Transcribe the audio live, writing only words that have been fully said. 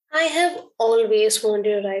I have always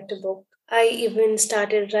wanted to write a book. I even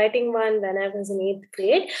started writing one when I was in eighth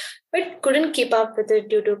grade, but couldn't keep up with it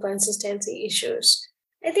due to consistency issues.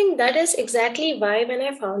 I think that is exactly why, when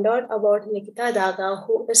I found out about Nikita Daga,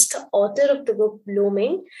 who is the author of the book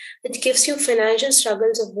Blooming, which gives you financial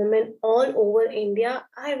struggles of women all over India,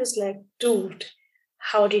 I was like, dude,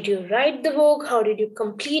 how did you write the book? How did you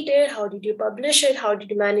complete it? How did you publish it? How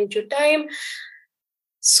did you manage your time?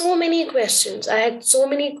 So many questions. I had so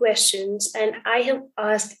many questions, and I have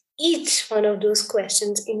asked each one of those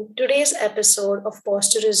questions in today's episode of Pause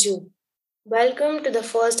to Resume. Welcome to the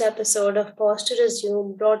first episode of Pause to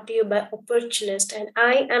Resume, brought to you by Opportunist, and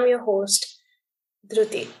I am your host,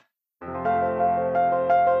 Dhruti.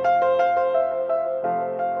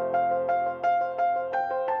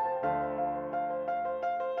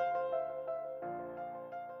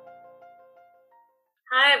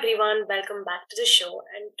 Hi everyone, welcome back to the show.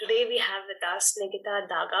 And today we have with us Nikita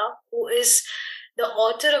Daga, who is the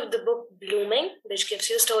author of the book Blooming, which gives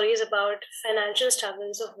you stories about financial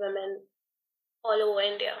struggles of women all over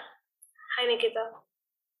India. Hi Nikita.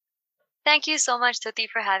 Thank you so much, Tuti,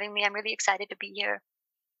 for having me. I'm really excited to be here.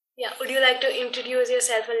 Yeah, would you like to introduce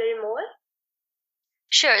yourself a little more?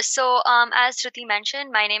 Sure. So, as Shruti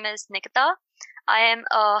mentioned, my name is Nikita. I am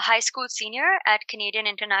a high school senior at Canadian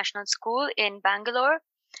International School in Bangalore.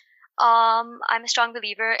 I'm a strong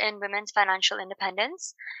believer in women's financial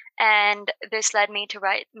independence, and this led me to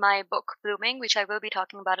write my book, Blooming, which I will be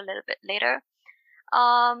talking about a little bit later.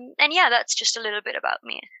 And yeah, that's just a little bit about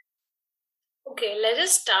me. Okay, let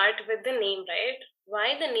us start with the name, right?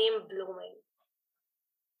 Why the name Blooming?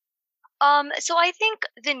 So I think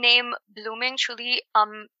the name Blooming truly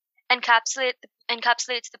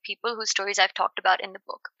encapsulates the people whose stories I've talked about in the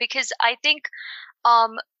book, because I think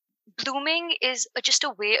um blooming is just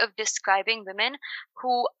a way of describing women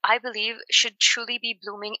who I believe should truly be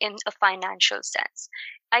blooming in a financial sense.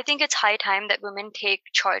 I think it's high time that women take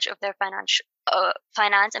charge of their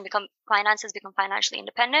finances become financially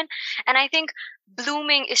independent. And I think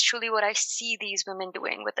blooming is truly what I see these women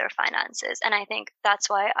doing with their finances. And I think that's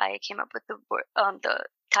why I came up with the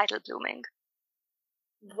title Blooming.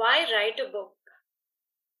 Why write a book?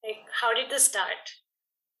 Like, how did this start?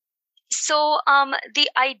 So, the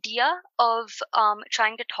idea of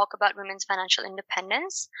trying to talk about women's financial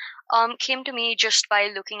independence came to me just by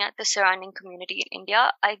looking at the surrounding community in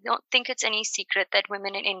India. I don't think it's any secret that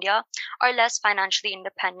women in India are less financially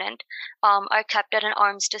independent, are kept at an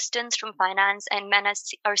arm's distance from finance, and men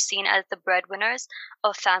are seen as the breadwinners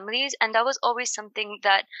of families. And that was always something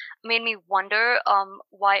that made me wonder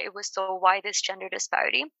why this gender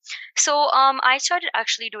disparity. So, I started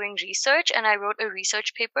actually doing research, and I wrote a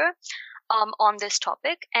research paper on this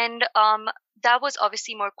topic. And that was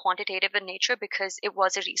obviously more quantitative in nature because it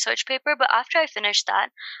was a research paper. But after I finished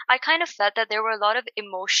that, I kind of felt that there were a lot of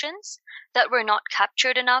emotions that were not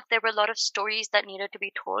captured enough. There were a lot of stories that needed to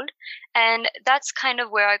be told. And that's kind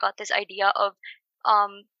of where I got this idea of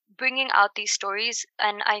bringing out these stories.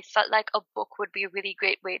 And I felt like a book would be a really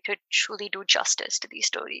great way to truly do justice to these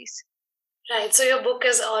stories. Right, so your book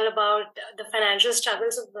is all about the financial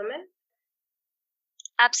struggles of women?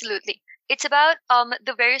 Absolutely. It's about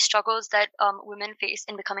the various struggles that women face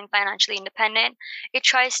in becoming financially independent. It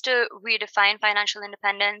tries to redefine financial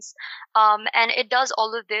independence, and it does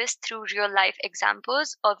all of this through real life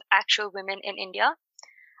examples of actual women in India.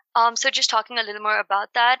 So, just talking a little more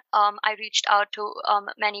about that, I reached out to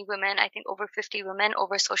many women, I think over 50 women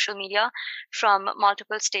over social media from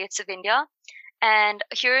multiple states of India. And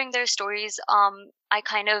hearing their stories, I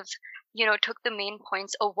kind of took the main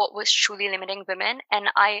points of what was truly limiting women, and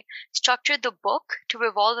I structured the book to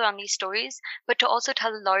revolve around these stories, but to also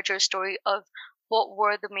tell a larger story of what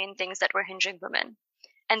were the main things that were hindering women.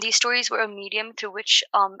 And these stories were a medium through which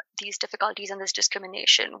these difficulties and this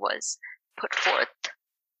discrimination was put forth.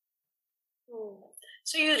 Hmm.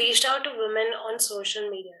 So you reached out to women on social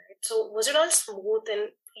media, right? So was it all smooth and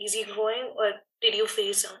easygoing, or did you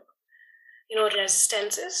face some,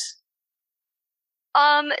 resistances?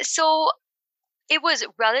 So it was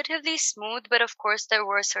relatively smooth, but of course there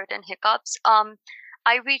were certain hiccups.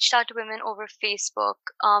 I reached out to women over Facebook,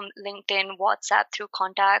 LinkedIn, WhatsApp through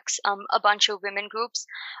contacts, a bunch of women groups.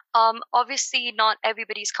 Obviously, not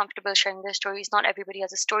everybody's comfortable sharing their stories. Not everybody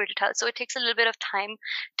has a story to tell. So it takes a little bit of time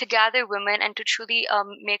to gather women and to truly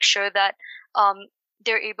make sure that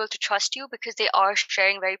they're able to trust you because they are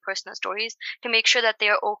sharing very personal stories, to make sure that they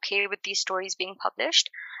are okay with these stories being published.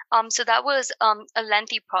 So that was a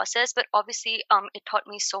lengthy process, but obviously it taught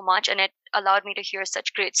me so much, and it allowed me to hear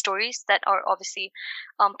such great stories that are obviously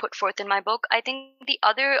put forth in my book. I think the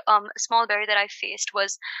other small barrier that I faced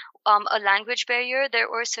was a language barrier. There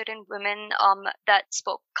were certain women that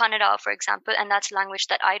spoke Kannada, for example, and that's a language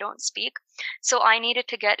that I don't speak. So I needed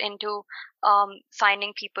to get into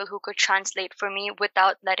finding people who could translate for me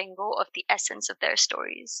without letting go of the essence of their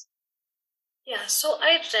stories. Yeah, so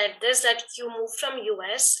I read this that you moved from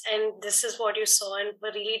US and this is what you saw and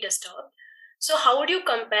were really disturbed. So how would you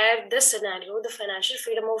compare this scenario, the financial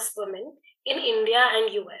freedom of women in India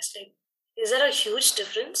and US? Like, is there a huge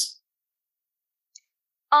difference?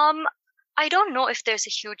 Um, I don't know if there's a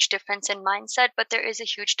huge difference in mindset, but there is a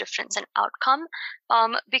huge difference in outcome.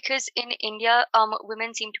 Because in India,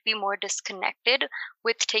 women seem to be more disconnected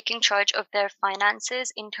with taking charge of their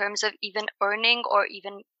finances in terms of even earning or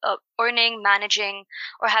even earning, managing,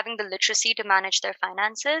 or having the literacy to manage their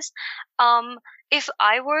finances. Um, if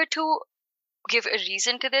I were to give a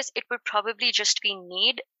reason to this, it would probably just be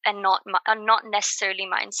need and not necessarily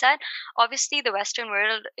mindset. Obviously, the Western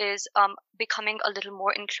world is becoming a little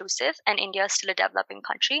more inclusive, and India is still a developing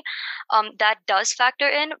country. That does factor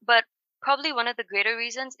in, but probably one of the greater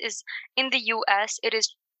reasons is in the U.S. It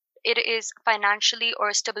is financially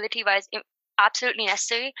or stability wise absolutely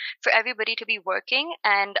necessary for everybody to be working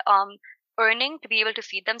and earning to be able to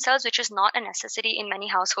feed themselves, which is not a necessity in many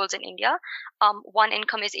households in India. One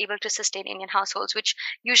income is able to sustain Indian households, which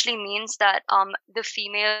usually means that the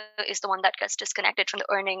female is the one that gets disconnected from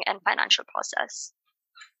the earning and financial process.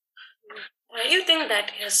 Why do you think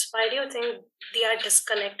that is? Why do you think they are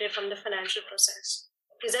disconnected from the financial process?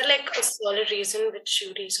 Is there like a solid reason which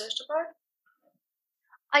you researched about?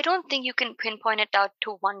 I don't think you can pinpoint it down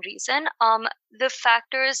to one reason. The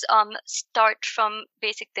factors start from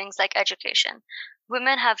basic things like education.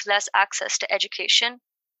 Women have less access to education,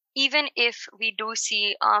 even if we do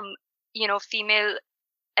see, female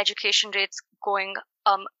education rates going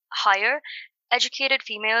higher. Educated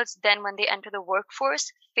females then, when they enter the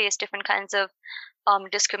workforce, face different kinds of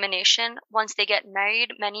discrimination. Once they get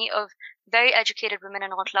married, many of very educated women are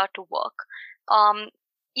not allowed to work. Um,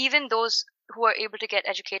 Even those who are able to get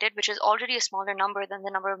educated, which is already a smaller number than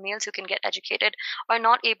the number of males who can get educated, are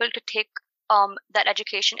not able to take that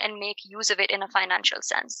education and make use of it in a financial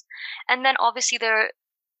sense. And then obviously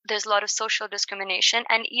there's a lot of social discrimination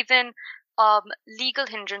and even legal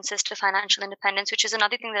hindrances to financial independence, which is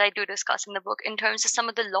another thing that I do discuss in the book in terms of some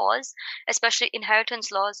of the laws, especially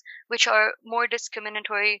inheritance laws, which are more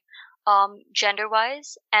discriminatory gender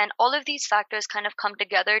wise. And all of these factors kind of come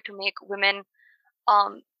together to make women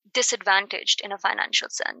um, disadvantaged in a financial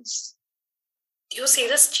sense. Do you see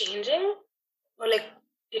this changing or like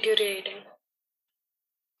deteriorating?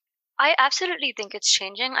 I absolutely think it's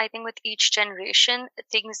changing. I think with each generation,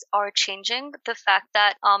 things are changing. The fact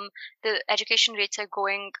that the education rates are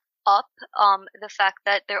going up, the fact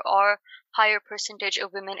that there are higher percentage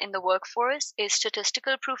of women in the workforce is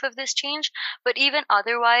statistical proof of this change. But even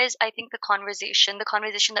otherwise, I think the conversation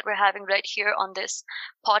that we're having right here on this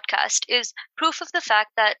podcast is proof of the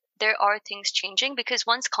fact that there are things changing because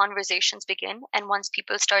once conversations begin and once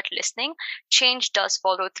people start listening, change does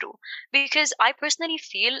follow through. Because I personally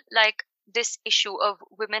feel like this issue of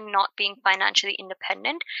women not being financially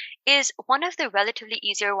independent is one of the relatively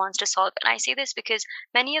easier ones to solve. And I say this because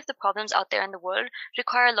many of the problems out there in the world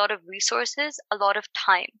require a lot of resources, a lot of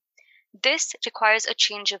time. This requires a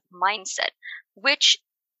change of mindset, which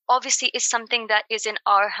obviously is something that is in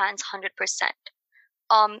our hands 100%.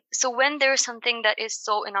 So when there's something that is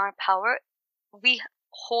so in our power, we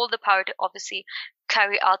hold the power to obviously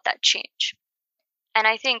carry out that change. And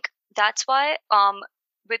I think that's why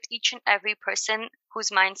with each and every person whose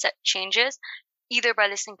mindset changes, either by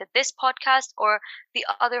listening to this podcast or the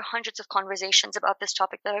other hundreds of conversations about this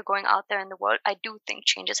topic that are going out there in the world, I do think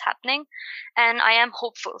change is happening. And I am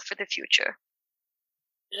hopeful for the future.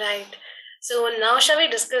 Right. So now shall we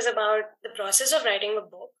discuss about the process of writing a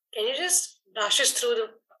book? Can you just brush us through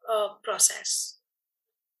the process?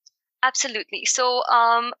 Absolutely. So,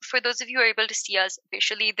 for those of you who are able to see us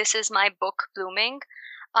visually, this is my book, Blooming.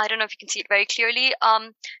 I don't know if you can see it very clearly.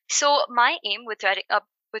 So my aim with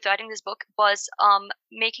writing this book was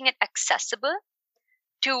making it accessible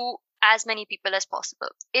to as many people as possible.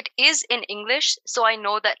 It is in English, so I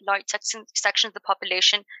know that large sections of the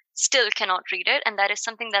population still cannot read it, and that is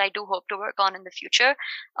something that I do hope to work on in the future,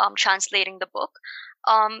 translating the book.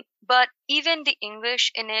 But even the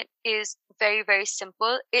English in it is very, very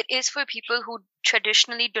simple. It is for people who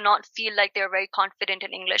traditionally do not feel like they're very confident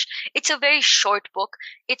in English. It's a very short book,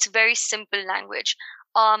 it's very simple language.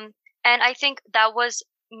 And I think that was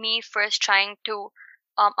me first trying to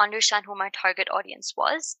understand who my target audience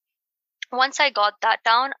was. Once I got that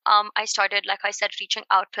down, I started, like I said, reaching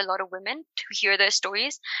out to a lot of women to hear their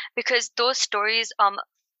stories, because those stories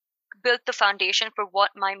built the foundation for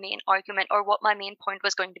what my main argument or what my main point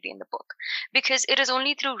was going to be in the book. Because it is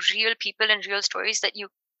only through real people and real stories that you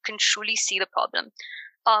can truly see the problem.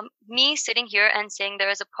 Me sitting here and saying there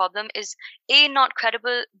is a problem is A, not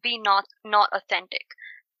credible, B, not authentic.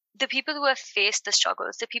 The people who have faced the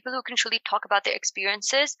struggles, the people who can truly talk about their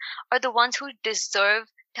experiences, are the ones who deserve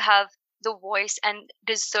to have the voice and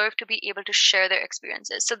deserve to be able to share their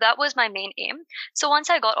experiences. So that was my main aim. So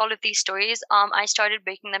once I got all of these stories, I started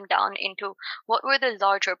breaking them down into what were the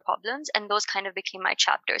larger problems, and those kind of became my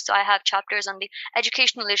chapters. So I have chapters on the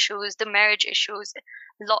educational issues, the marriage issues,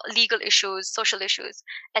 legal issues, social issues,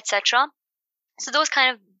 etc. So those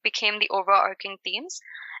kind of became the overarching themes.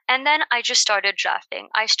 And then I just started drafting.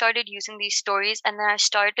 I started using these stories, and then I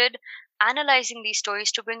started analyzing these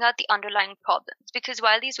stories to bring out the underlying problems. Because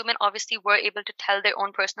while these women obviously were able to tell their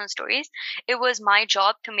own personal stories, it was my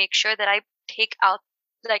job to make sure that I take out,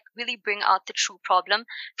 like, really bring out the true problem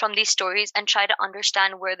from these stories and try to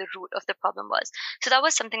understand where the root of the problem was. So that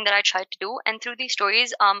was something that I tried to do. And through these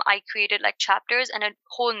stories, I created like chapters and a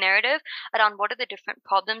whole narrative around what are the different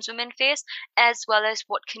problems women face, as well as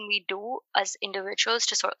what can we do as individuals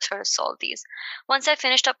to sort of solve these. Once I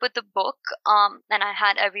finished up with the book, and I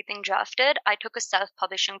had everything drafted, I took a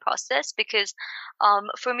self-publishing process, because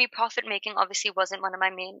for me, profit making obviously wasn't one of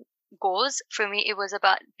my main goals. For me, it was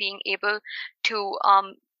about being able to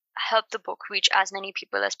help the book reach as many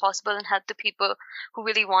people as possible, and help the people who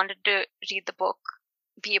really wanted to read the book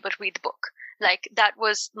be able to read the book. Like, that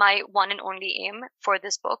was my one and only aim for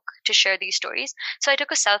this book, to share these stories. So I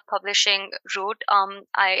took a self-publishing route.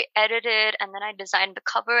 I edited, and then I designed the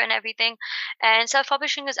cover and everything. And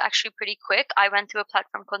self-publishing is actually pretty quick. I went through a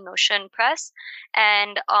platform called Notion Press,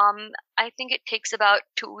 and I think it takes about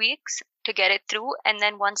 2 weeks to get it through. And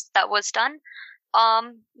then once that was done,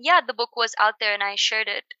 yeah, the book was out there and I shared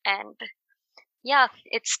it. And yeah,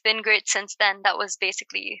 it's been great since then. That was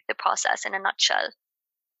basically the process in a nutshell.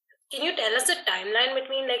 Can you tell us the timeline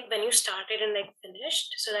between like when you started and like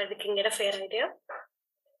finished so that we can get a fair idea?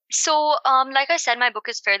 So, like I said, my book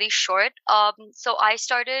is fairly short. So I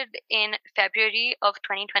started in February of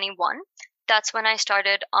 2021. That's when I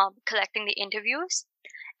started collecting the interviews,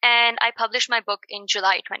 and I published my book in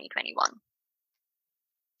July 2021.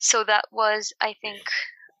 So that was, I think,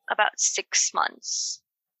 about 6 months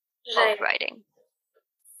Right. of writing.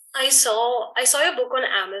 I saw your book on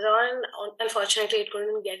Amazon. Unfortunately, it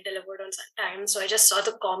couldn't get delivered on time, so I just saw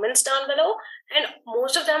the comments down below, and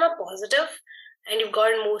most of them are positive. And you've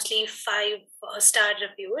got mostly 5-star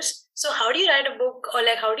reviews. So how do you write a book, or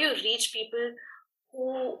like how do you reach people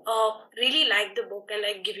who really like the book and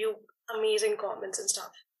like give you amazing comments and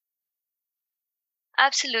stuff?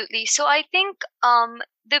 Absolutely. So I think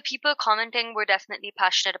the people commenting were definitely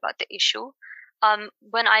passionate about the issue.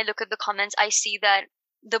 When I look at the comments, I see that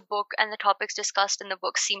the book and the topics discussed in the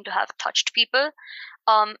book seem to have touched people.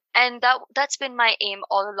 And that's been my aim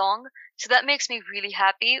all along. So that makes me really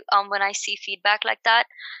happy when I see feedback like that.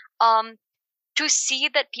 Um, to see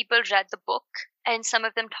that people read the book, and some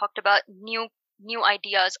of them talked about new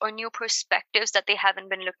ideas or new perspectives that they haven't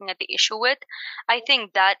been looking at the issue with, I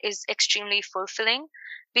think that is extremely fulfilling,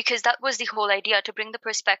 because that was the whole idea, to bring the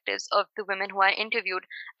perspectives of the women who I interviewed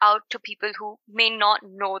out to people who may not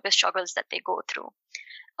know the struggles that they go through.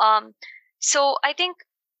 So I think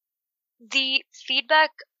the feedback,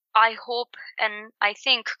 I hope and I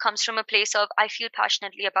think, comes from a place of I feel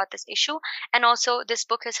passionately about this issue, and also this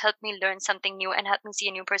book has helped me learn something new and helped me see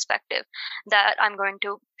a new perspective that I'm going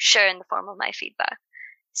to share in the form of my feedback.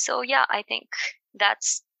 So yeah, I think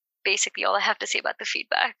that's basically all I have to say about the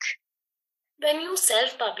feedback. When you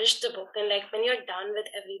self-published the book and like when you're done with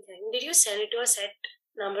everything, did you send it to a set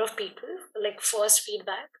number of people for like first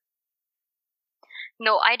feedback?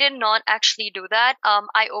 No, I did not actually do that.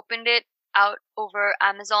 I opened it out over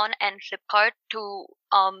Amazon and Flipkart to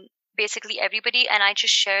basically everybody, and I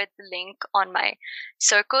just shared the link on my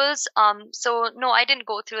circles. So no, I didn't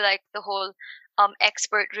go through like the whole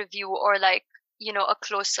expert review or like, a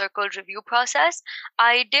closed circle review process.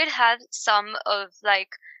 I did have some of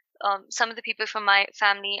the people from my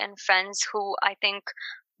family and friends who I think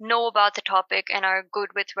know about the topic and are good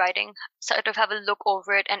with writing, sort of have a look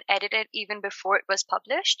over it and edit it even before it was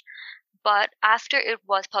published. But after it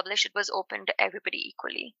was published, it was open to everybody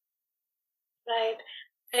equally. Right.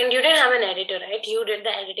 And you didn't have an editor, right? You did the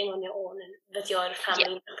editing on your own and with your family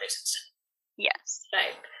members and stuff. Yes.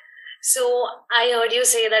 Right. So I heard you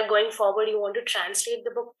say that going forward you want to translate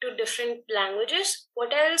the book to different languages.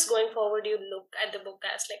 What else going forward you look at the book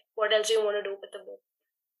as? Like what else do you want to do with the book?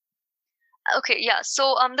 Okay, yeah.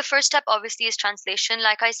 So the first step obviously is translation.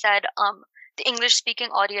 Like I said, the English speaking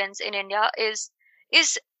audience in India is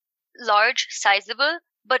large, sizable,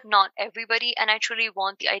 but not everybody. And I truly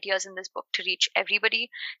want the ideas in this book to reach everybody.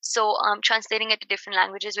 So translating it to different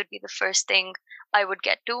languages would be the first thing I would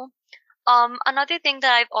get to. Another thing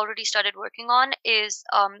that I've already started working on is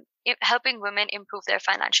helping women improve their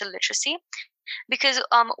financial literacy. Because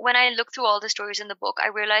when I look through all the stories in the book, I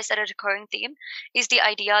realized that a recurring theme is the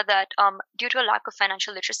idea that due to a lack of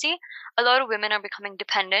financial literacy, a lot of women are becoming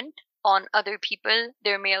dependent on other people,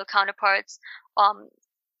 their male counterparts, um,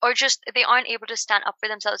 or just they aren't able to stand up for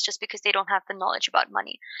themselves just because they don't have the knowledge about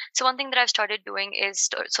money. So one thing that I've started doing is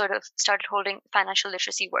sort of started holding financial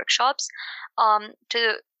literacy workshops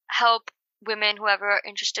to help women, whoever are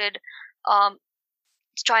interested, um,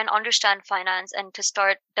 to try and understand finance and to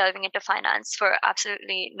start delving into finance for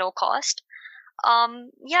absolutely no cost.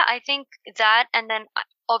 Yeah, I think that, and then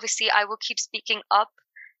obviously I will keep speaking up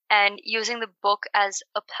and using the book as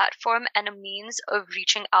a platform and a means of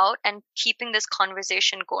reaching out and keeping this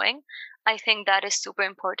conversation going. I think that is super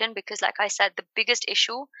important because, like I said, the biggest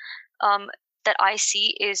issue um, that I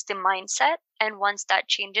see is the mindset. And once that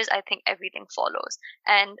changes, I think everything follows.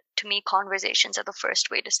 And to me, conversations are the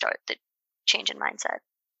first way to start the change in mindset.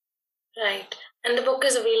 Right. And the book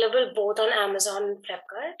is available both on Amazon and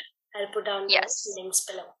Flipkart. I'll put down the Yes. links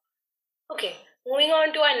below. Okay, moving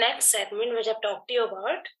on to our next segment, which I've talked to you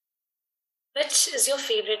about. Which is your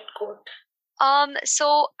favorite quote?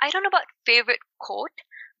 So I don't know about favorite quote,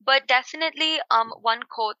 but definitely one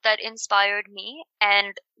quote that inspired me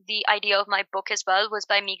and the idea of my book as well was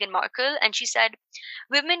by Meghan Markle, and she said,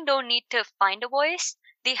 "Women don't need to find a voice;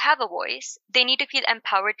 they have a voice. They need to feel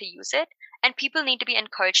empowered to use it, and people need to be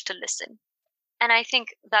encouraged to listen." And I think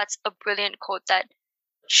that's a brilliant quote that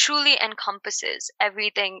truly encompasses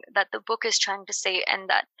everything that the book is trying to say, and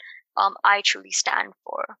that I truly stand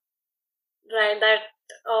for. Right,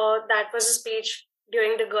 that was a speech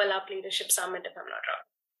during the Girl Up Leadership Summit, if I'm not wrong.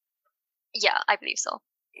 Yeah, I believe so.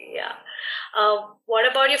 Yeah. What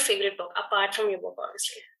about your favorite book, apart from your book,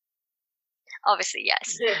 obviously? Obviously,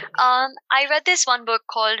 yes. I read this one book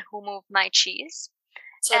called Who Moved My Cheese,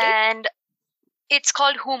 Sorry? and it's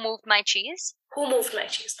called Who Moved My Cheese. Who Moved My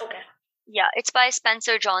Cheese? Okay. Yeah, it's by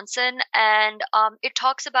Spencer Johnson, and it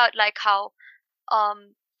talks about like how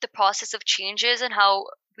the process of change is and how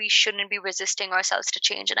we shouldn't be resisting ourselves to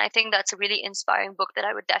change. And I think that's a really inspiring book that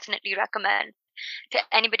I would definitely recommend to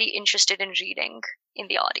anybody interested in reading in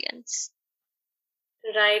the audience.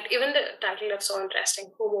 Right. Even the title looks so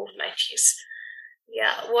interesting. Who Moved My Cheese?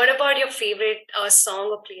 Yeah. What about your favorite song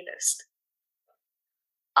or playlist?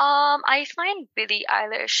 I find Billie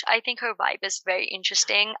Eilish, I think her vibe is very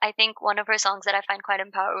interesting. I think one of her songs that I find quite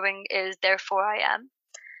empowering is Therefore I Am.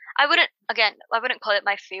 I wouldn't call it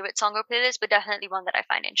my favorite song or playlist, but definitely one that I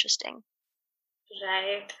find interesting.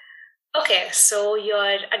 Right. Okay, so your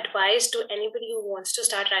advice to anybody who wants to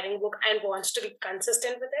start writing a book and wants to be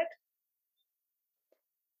consistent with it?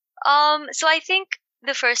 So I think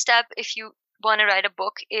the first step if you want to write a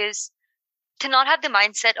book is to not have the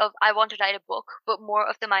mindset of I want to write a book, but more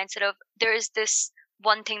of the mindset of there is this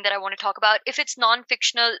one thing that I want to talk about. If it's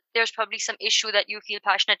non-fictional, there's probably some issue that you feel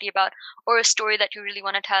passionately about or a story that you really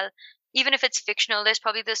want to tell. Even if it's fictional, there's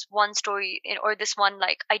probably this one story or this one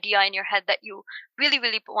like idea in your head that you really,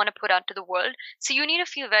 really want to put out to the world. So you need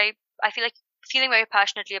to feel very, I feel like feeling very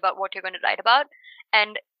passionately about what you're going to write about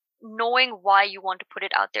and knowing why you want to put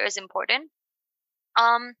it out there is important.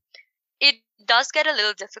 Um, it does get a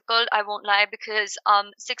little difficult, I won't lie, because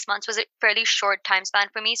 6 months was a fairly short time span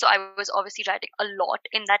for me. So I was obviously writing a lot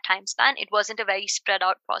in that time span. It wasn't a very spread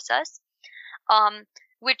out process, um,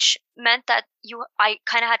 which meant that I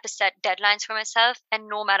kind of had to set deadlines for myself, and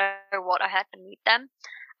no matter what, I had to meet them.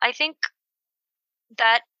 I think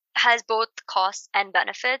that has both costs and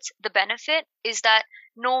benefits. The benefit is that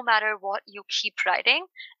no matter what, you keep writing,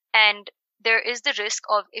 and there is the risk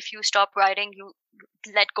of if you stop writing, you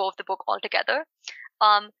let go of the book altogether.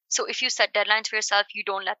 So if you set deadlines for yourself, you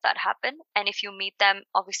don't let that happen. And if you meet them,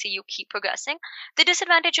 obviously you keep progressing. The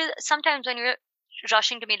disadvantage is sometimes when you're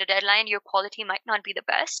rushing to meet a deadline, your quality might not be the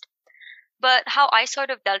best. But how I sort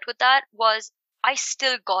of dealt with that was I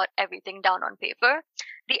still got everything down on paper.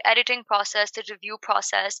 The editing process, the review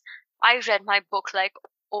process, I read my book like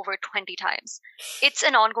over 20 times. It's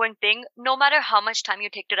an ongoing thing. No matter how much time you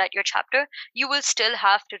take to write your chapter, you will still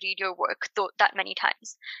have to read your work that many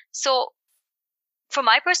times. So, from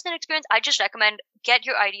my personal experience, I just recommend get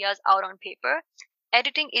your ideas out on paper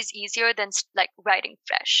editing is easier than like writing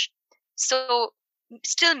fresh. So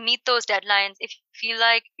still meet those deadlines. If you feel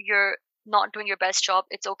like you're not doing your best job,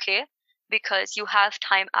 it's okay because you have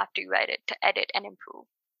time after you write it to edit and improve.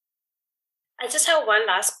 I just have one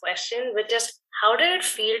last question, which is how did it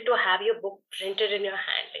feel to have your book printed in your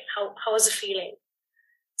hand? Like how was the feeling?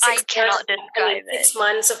 I 6 years, cannot describe it. 6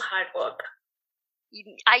 months of hard work.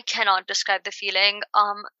 I cannot describe the feeling.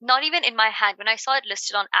 Not even in my hand. When I saw it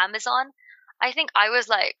listed on Amazon, I think I was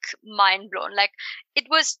like mind blown. Like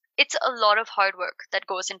it's a lot of hard work that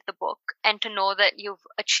goes into the book, and to know that you've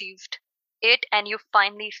achieved it and you've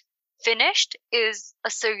finally finished is a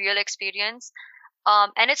surreal experience.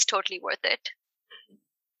 And it's totally worth it.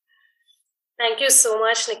 Thank you so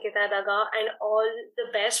much, Nikita, Daga, and all the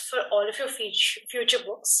best for all of your future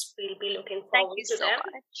books. We'll be looking Thank forward you to so them.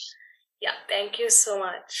 much. Yeah, thank you so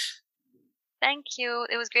much. Thank you.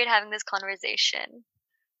 It was great having this conversation.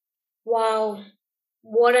 Wow,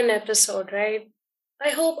 what an episode, right? I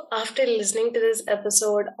hope after listening to this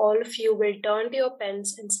episode, all of you will turn to your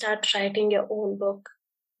pens and start writing your own book.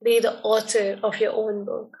 Be the author of your own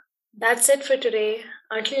book. That's it for today.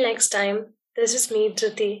 Until next time, this is me,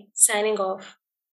 Dhruti, signing off.